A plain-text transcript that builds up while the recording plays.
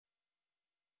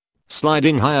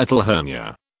Sliding hiatal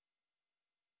hernia.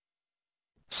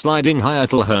 Sliding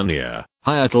hiatal hernia.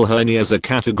 Hiatal hernias are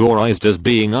categorized as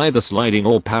being either sliding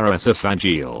or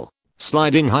para-esophageal.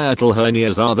 Sliding hiatal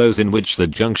hernias are those in which the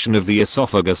junction of the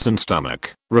esophagus and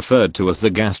stomach, referred to as the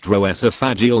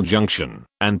gastro-esophageal junction,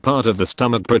 and part of the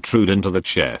stomach protrude into the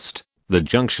chest. The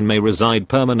junction may reside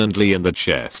permanently in the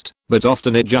chest, but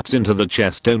often it juts into the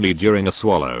chest only during a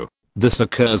swallow. This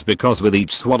occurs because with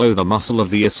each swallow the muscle of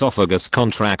the esophagus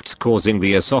contracts, causing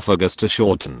the esophagus to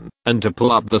shorten and to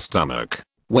pull up the stomach.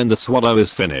 When the swallow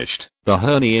is finished, the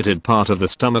herniated part of the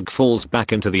stomach falls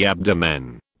back into the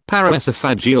abdomen.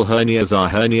 Para-esophageal hernias are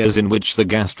hernias in which the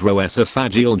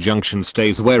gastro-esophageal junction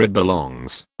stays where it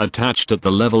belongs, attached at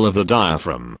the level of the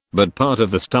diaphragm, but part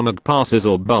of the stomach passes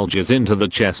or bulges into the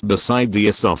chest beside the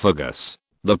esophagus.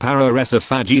 The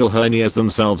para-esophageal hernias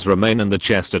themselves remain in the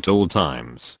chest at all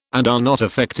times, and are not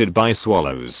affected by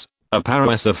swallows. A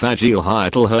para-esophageal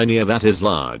hiatal hernia that is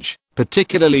large,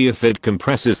 particularly if it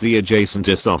compresses the adjacent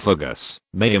esophagus,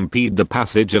 may impede the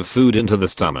passage of food into the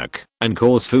stomach, and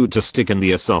cause food to stick in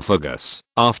the esophagus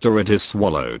after it is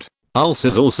swallowed.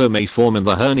 Ulcers also may form in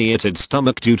the herniated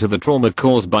stomach due to the trauma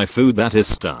caused by food that is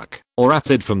stuck, or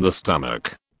acid from the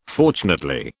stomach.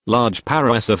 Fortunately, large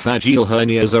para-esophageal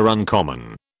hernias are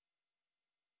uncommon.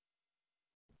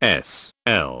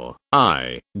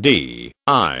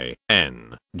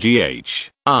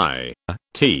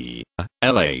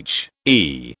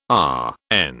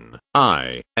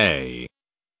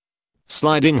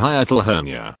 Sliding hiatal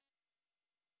hernia.